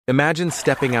Imagine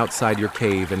stepping outside your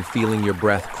cave and feeling your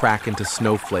breath crack into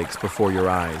snowflakes before your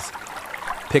eyes.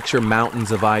 Picture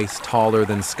mountains of ice taller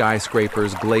than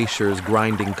skyscrapers, glaciers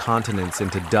grinding continents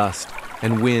into dust,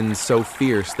 and winds so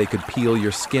fierce they could peel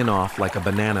your skin off like a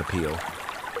banana peel.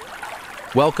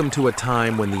 Welcome to a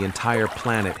time when the entire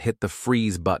planet hit the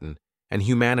freeze button and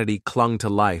humanity clung to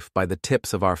life by the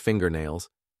tips of our fingernails.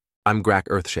 I'm Grak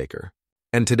Earthshaker,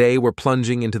 and today we're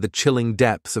plunging into the chilling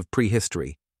depths of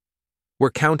prehistory. We're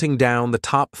counting down the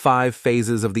top 5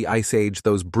 phases of the Ice Age,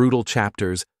 those brutal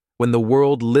chapters when the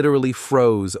world literally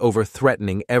froze over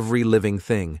threatening every living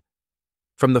thing.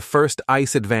 From the first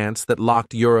ice advance that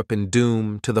locked Europe in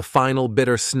doom to the final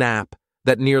bitter snap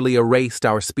that nearly erased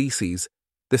our species,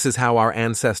 this is how our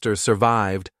ancestors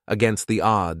survived against the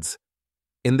odds.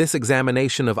 In this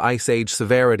examination of Ice Age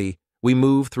severity, we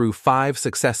move through 5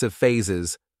 successive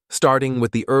phases, starting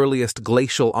with the earliest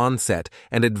glacial onset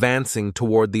and advancing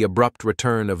toward the abrupt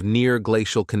return of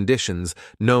near-glacial conditions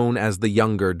known as the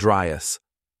Younger Dryas.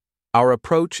 Our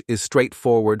approach is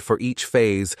straightforward. For each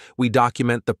phase, we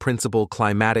document the principal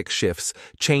climatic shifts,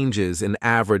 changes in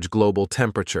average global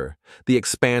temperature, the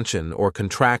expansion or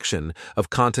contraction of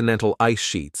continental ice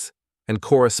sheets, and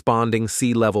corresponding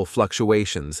sea level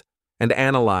fluctuations, and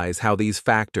analyze how these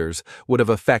factors would have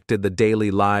affected the daily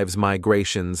lives,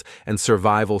 migrations, and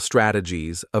survival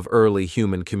strategies of early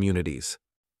human communities.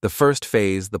 The first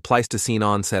phase, the Pleistocene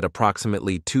onset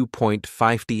approximately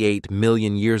 2.58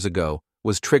 million years ago,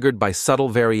 was triggered by subtle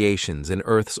variations in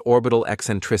Earth's orbital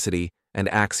eccentricity and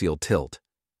axial tilt.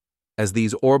 As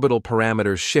these orbital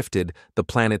parameters shifted, the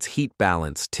planet's heat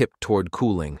balance tipped toward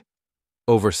cooling.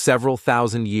 Over several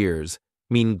thousand years,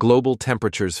 mean global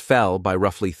temperatures fell by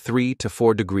roughly 3 to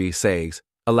 4 degrees Celsius,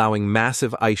 allowing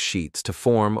massive ice sheets to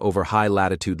form over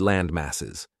high-latitude land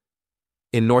masses.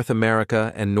 In North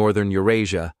America and northern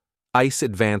Eurasia, ice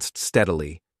advanced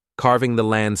steadily, carving the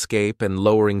landscape and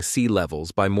lowering sea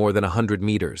levels by more than 100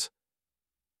 meters.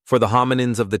 For the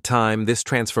hominins of the time, this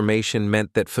transformation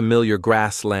meant that familiar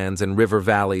grasslands and river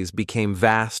valleys became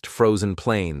vast frozen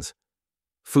plains.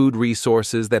 Food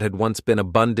resources that had once been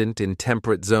abundant in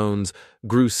temperate zones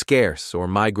grew scarce or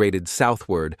migrated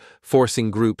southward, forcing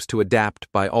groups to adapt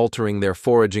by altering their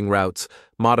foraging routes,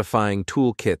 modifying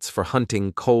toolkits for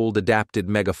hunting cold-adapted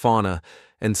megafauna,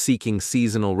 and seeking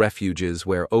seasonal refuges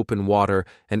where open water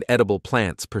and edible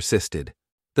plants persisted.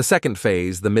 The second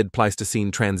phase, the mid-Pleistocene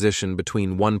transition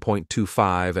between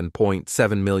 1.25 and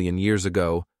 0.7 million years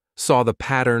ago, saw the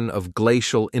pattern of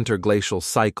glacial-interglacial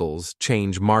cycles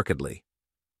change markedly.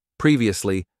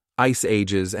 Previously, ice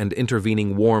ages and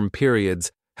intervening warm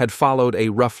periods had followed a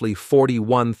roughly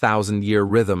 41,000-year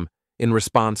rhythm in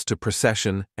response to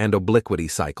precession and obliquity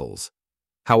cycles.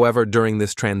 However, during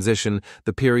this transition,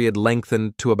 the period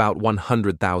lengthened to about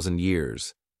 100,000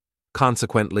 years.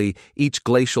 Consequently, each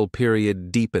glacial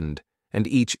period deepened, and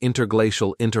each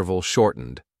interglacial interval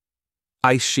shortened.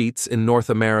 Ice sheets in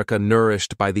North America,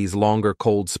 nourished by these longer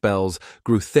cold spells,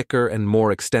 grew thicker and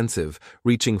more extensive,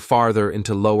 reaching farther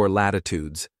into lower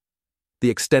latitudes.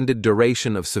 The extended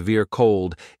duration of severe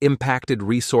cold impacted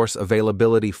resource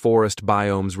availability. Forest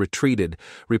biomes retreated,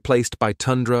 replaced by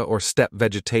tundra or steppe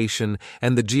vegetation,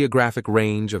 and the geographic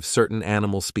range of certain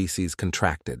animal species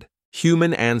contracted.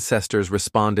 Human ancestors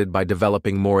responded by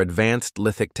developing more advanced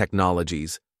lithic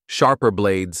technologies, sharper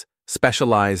blades,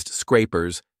 specialized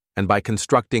scrapers, and by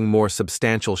constructing more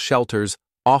substantial shelters,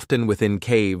 often within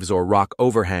caves or rock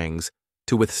overhangs,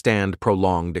 to withstand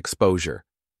prolonged exposure.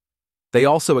 They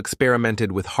also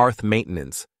experimented with hearth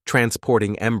maintenance,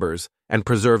 transporting embers, and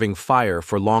preserving fire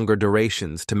for longer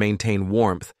durations to maintain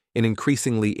warmth in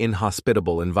increasingly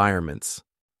inhospitable environments.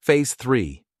 Phase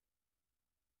 3.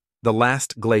 The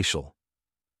last glacial.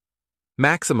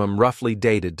 Maximum roughly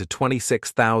dated to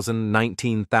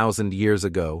 26,000–19,000 years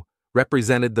ago,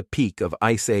 represented the peak of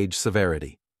Ice Age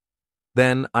severity.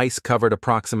 Then, ice covered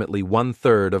approximately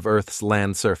 1/3 of Earth's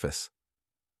land surface.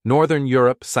 Northern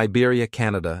Europe, Siberia,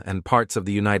 Canada, and parts of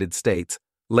the United States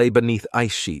lay beneath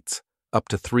ice sheets, up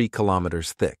to 3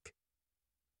 kilometers thick.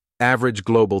 Average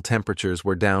global temperatures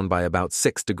were down by about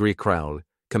 6 degrees Celsius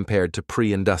compared to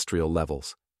pre-industrial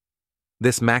levels.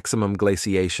 This maximum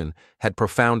glaciation had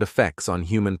profound effects on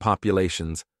human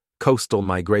populations. Coastal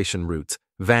migration routes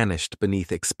vanished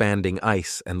beneath expanding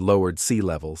ice and lowered sea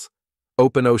levels.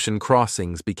 Open ocean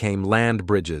crossings became land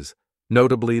bridges,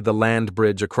 notably the land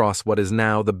bridge across what is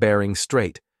now the Bering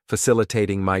Strait,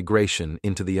 facilitating migration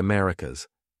into the Americas.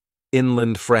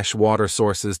 Inland fresh water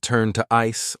sources turned to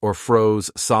ice or froze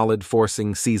solid,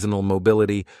 forcing seasonal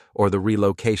mobility or the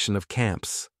relocation of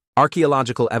camps.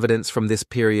 Archaeological evidence from this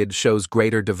period shows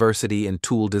greater diversity in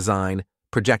tool design,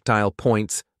 projectile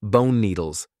points, bone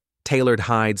needles, tailored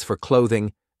hides for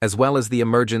clothing, as well as the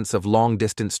emergence of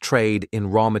long-distance trade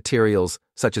in raw materials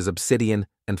such as obsidian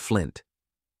and flint.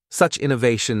 Such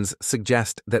innovations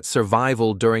suggest that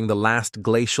survival during the last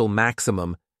glacial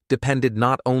maximum depended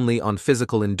not only on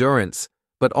physical endurance,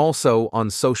 but also on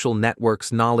social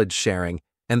networks' knowledge sharing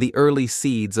and the early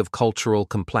seeds of cultural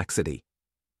complexity.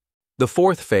 The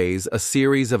fourth phase, a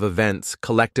series of events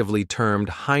collectively termed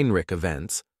Heinrich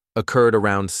events, occurred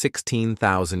around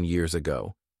 16,000 years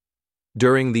ago.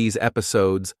 During these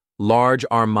episodes, large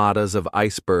armadas of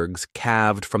icebergs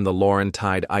calved from the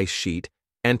Laurentide ice sheet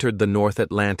entered the North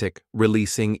Atlantic,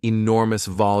 releasing enormous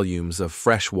volumes of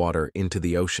fresh water into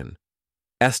the ocean.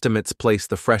 Estimates place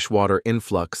the freshwater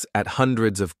influx at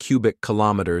hundreds of cubic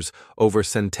kilometers over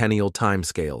centennial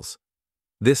timescales.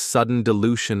 This sudden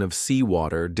dilution of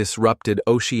seawater disrupted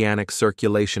oceanic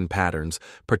circulation patterns,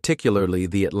 particularly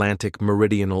the Atlantic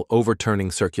meridional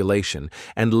overturning circulation,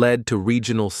 and led to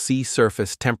regional sea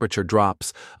surface temperature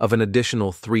drops of an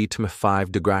additional 3 to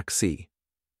 5 degrees C.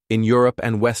 In Europe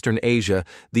and Western Asia,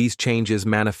 these changes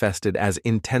manifested as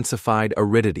intensified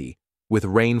aridity, with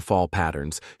rainfall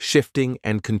patterns shifting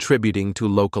and contributing to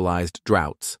localized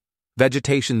droughts.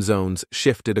 Vegetation zones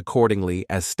shifted accordingly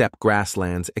as steppe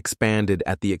grasslands expanded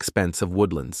at the expense of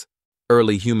woodlands.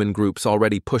 Early human groups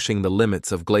already pushing the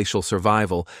limits of glacial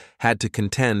survival had to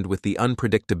contend with the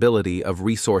unpredictability of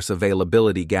resource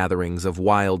availability. Gatherings of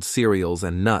wild cereals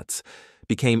and nuts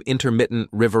became intermittent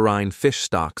riverine fish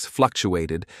stocks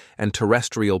fluctuated, and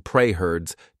terrestrial prey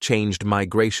herds changed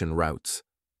migration routes.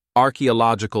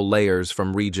 Archaeological layers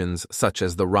from regions such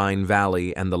as the Rhine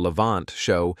Valley and the Levant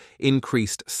show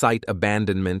increased site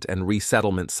abandonment and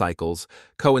resettlement cycles,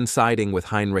 coinciding with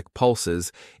Heinrich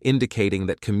pulses, indicating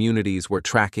that communities were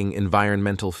tracking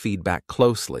environmental feedback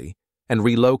closely and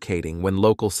relocating when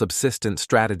local subsistence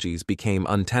strategies became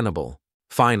untenable.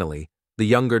 Finally, the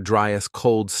Younger Dryas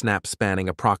cold snap spanning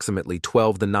approximately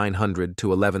 12,900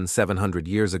 to 11,700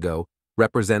 years ago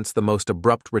represents the most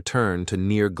abrupt return to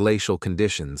near-glacial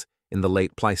conditions in the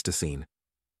late Pleistocene.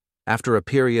 After a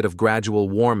period of gradual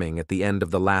warming at the end of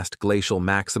the last glacial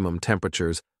maximum,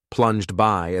 temperatures plunged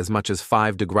by as much as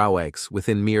 5 degrees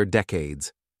within mere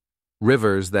decades.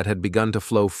 Rivers that had begun to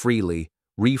flow freely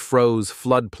refroze,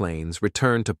 floodplains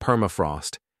returned to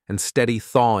permafrost, and steady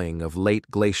thawing of late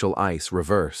glacial ice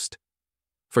reversed.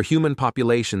 For human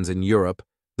populations in Europe,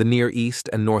 the Near East,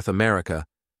 and North America,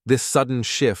 this sudden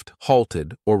shift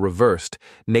halted or reversed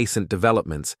nascent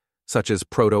developments such as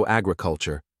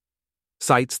proto-agriculture.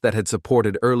 Sites that had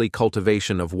supported early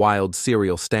cultivation of wild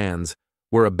cereal stands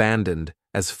were abandoned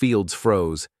as fields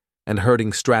froze, and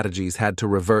herding strategies had to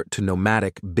revert to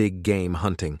nomadic big game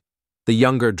hunting. The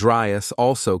Younger Dryas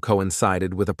also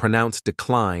coincided with a pronounced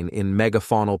decline in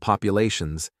megafaunal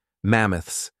populations,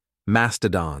 mammoths,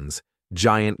 mastodons,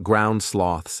 giant ground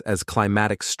sloths, as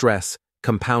climatic stress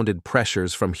compounded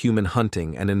pressures from human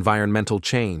hunting and environmental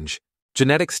change.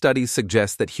 Genetic studies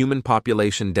suggest that human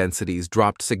population densities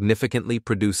dropped significantly,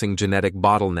 producing genetic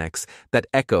bottlenecks that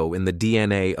echo in the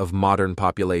DNA of modern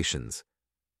populations.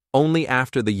 Only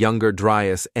after the Younger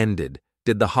Dryas ended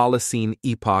did the Holocene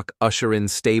epoch usher in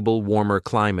stable, warmer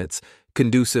climates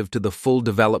conducive to the full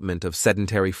development of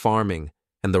sedentary farming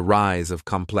and the rise of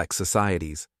complex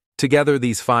societies. Together,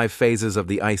 these 5 phases of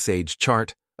the Ice Age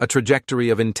chart a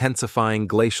trajectory of intensifying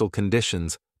glacial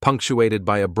conditions punctuated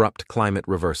by abrupt climate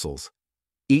reversals.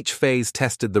 Each phase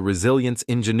tested the resilience,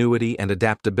 ingenuity, and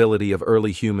adaptability of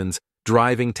early humans,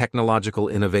 driving technological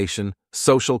innovation,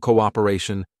 social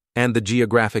cooperation, and the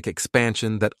geographic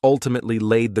expansion that ultimately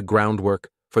laid the groundwork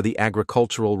for the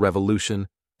agricultural revolution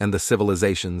and the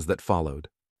civilizations that followed.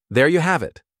 There you have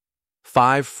it,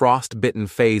 5 frost-bitten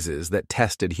phases that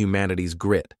tested humanity's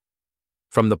grit.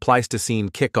 From the Pleistocene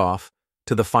kickoff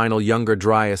to the final Younger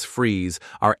Dryas freeze,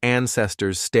 our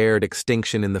ancestors stared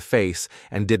extinction in the face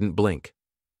and didn't blink.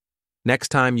 Next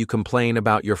time you complain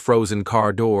about your frozen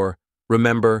car door,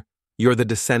 remember, you're the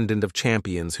descendant of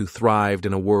champions who thrived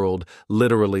in a world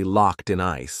literally locked in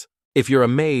ice. If you're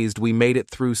amazed we made it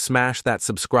through, smash that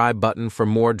subscribe button for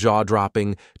more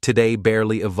jaw-dropping, today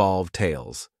barely evolved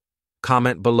tales.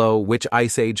 Comment below which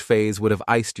Ice Age phase would have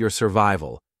iced your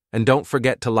survival. And don't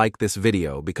forget to like this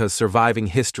video because surviving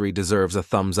history deserves a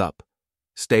thumbs up.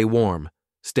 Stay warm,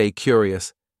 stay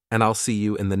curious, and I'll see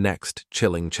you in the next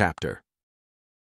chilling chapter.